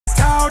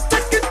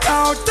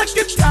take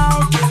it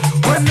out.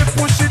 When they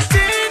push it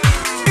in.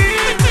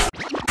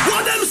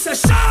 What them say,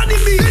 Shawnee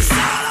B, it's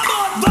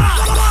all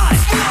about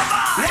vibe.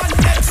 One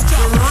extra.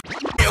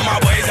 You my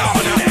boys are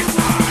on the next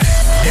one.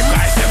 If I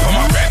step on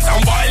my reps,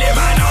 I'm boiling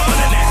man on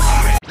the next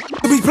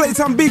one. We played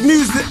some big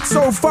music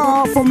so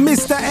far from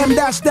Mr. M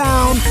Dash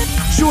Down,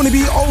 Shawnee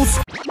B Old.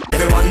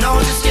 Everyone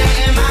knows it's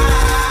getting mad.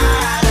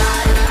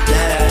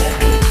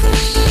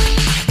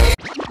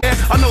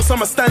 I know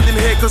some are standing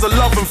here because of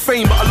love and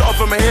fame, but a lot of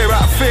them are here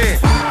out of fear.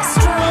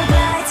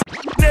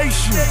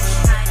 Nation,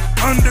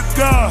 under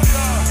God,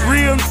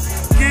 real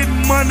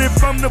getting money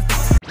from the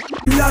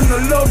land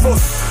of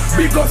lovers.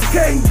 Big us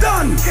came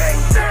done.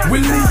 We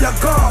lead your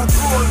God.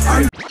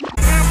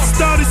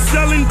 Started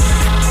selling.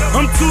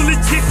 I'm too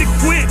legit to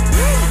quit.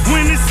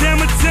 When it's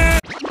hammer time.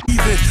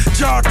 Even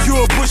Jar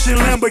Cure pushing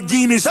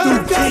Lamborghinis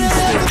through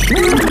Kingston.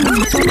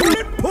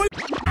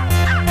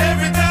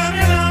 Every time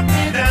you knock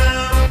me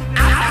down, I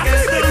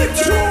get the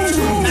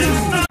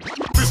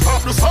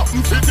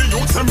something to the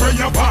youth and bring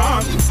your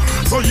band.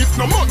 So if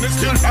no money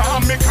still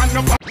down, me can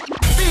no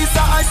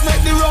visa ice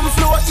make the rum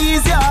flow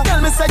easier. Tell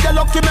me say you're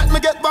lucky, make me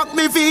get back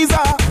me visa.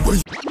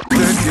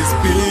 Let these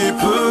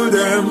people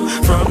them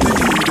from the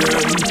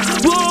Eden.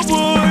 Whoa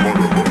boy.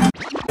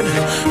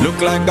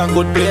 Look like a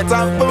good plate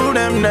of food,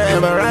 them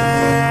never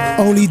end.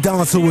 Only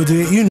Dancer would do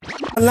it. You know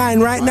line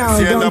right now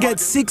and don't get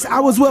 6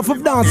 hours worth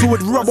of Dancer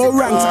with Rubber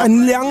Ranks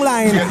and Young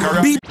Line.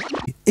 Beat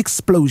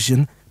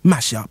Explosion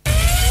Mashup.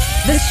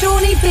 The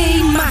Shawnee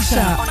B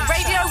Mashup on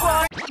Radio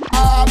 1.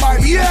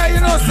 Yeah, you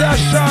know, sir,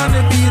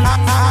 Shawnee B.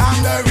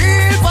 I'm the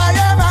real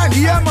fireman.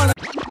 Yeah, man.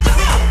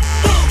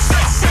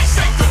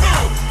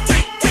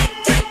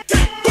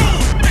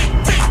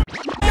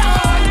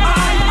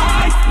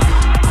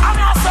 I'm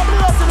not some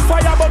losing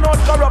fire, but not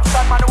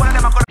corruption, man. One of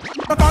them are gonna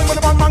bang, bang,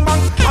 bang, bang,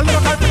 bang. I'll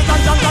never call for the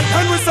jang, jang, jang.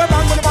 And we say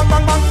bang, bang, bang,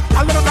 bang, bang.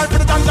 I'll never call for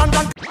the jang, jang,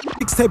 jang.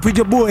 Mixtape with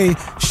your boy,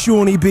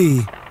 Shawnee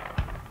B.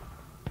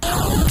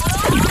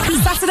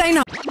 Saturday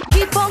night.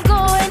 Keep on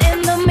going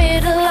in the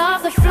middle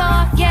of the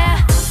floor,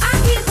 yeah. I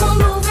keep on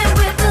moving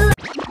with the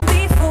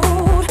beat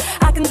food.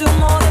 I can do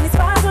more than these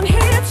bars on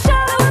hip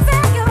shows,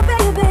 you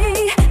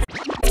baby.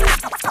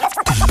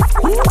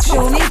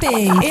 Shawnee B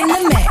in the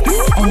mix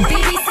on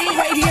BBC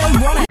Radio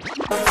 1.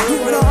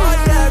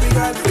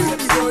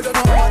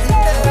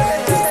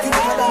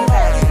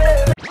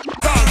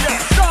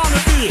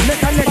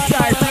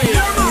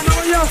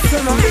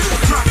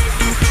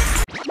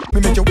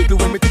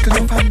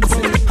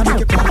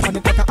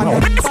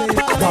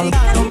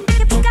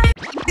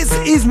 This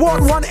is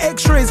what One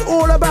Extra is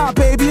all about,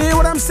 baby. You hear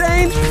what I'm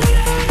saying?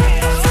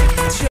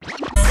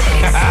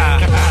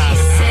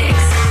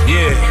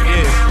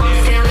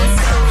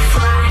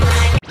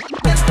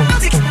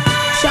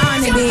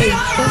 Shawnee B.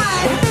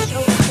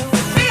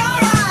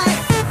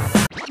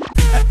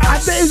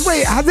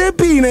 Wait, has there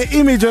been an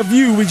image of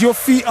you with your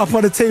feet up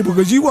on the table?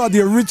 Because you are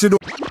the original.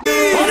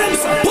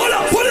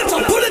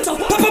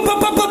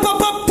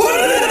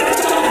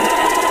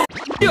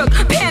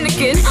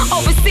 Panicking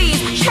overseas,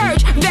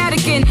 church,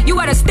 Vatican. You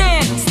at a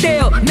stand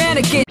still,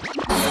 mannequin.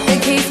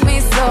 It keeps me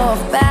so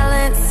off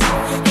balance.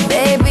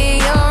 Baby,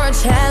 you're a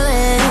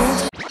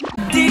challenge.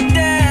 Deep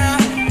down,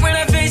 when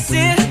I face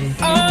it,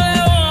 all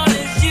I want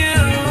is you.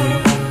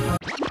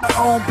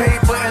 On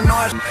paper and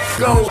all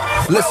go.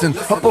 Listen,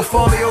 her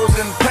portfolio's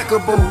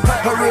impeccable.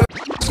 Her real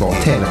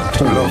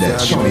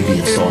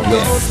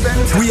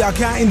We are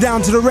counting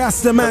down to the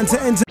Rasta man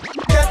to enter.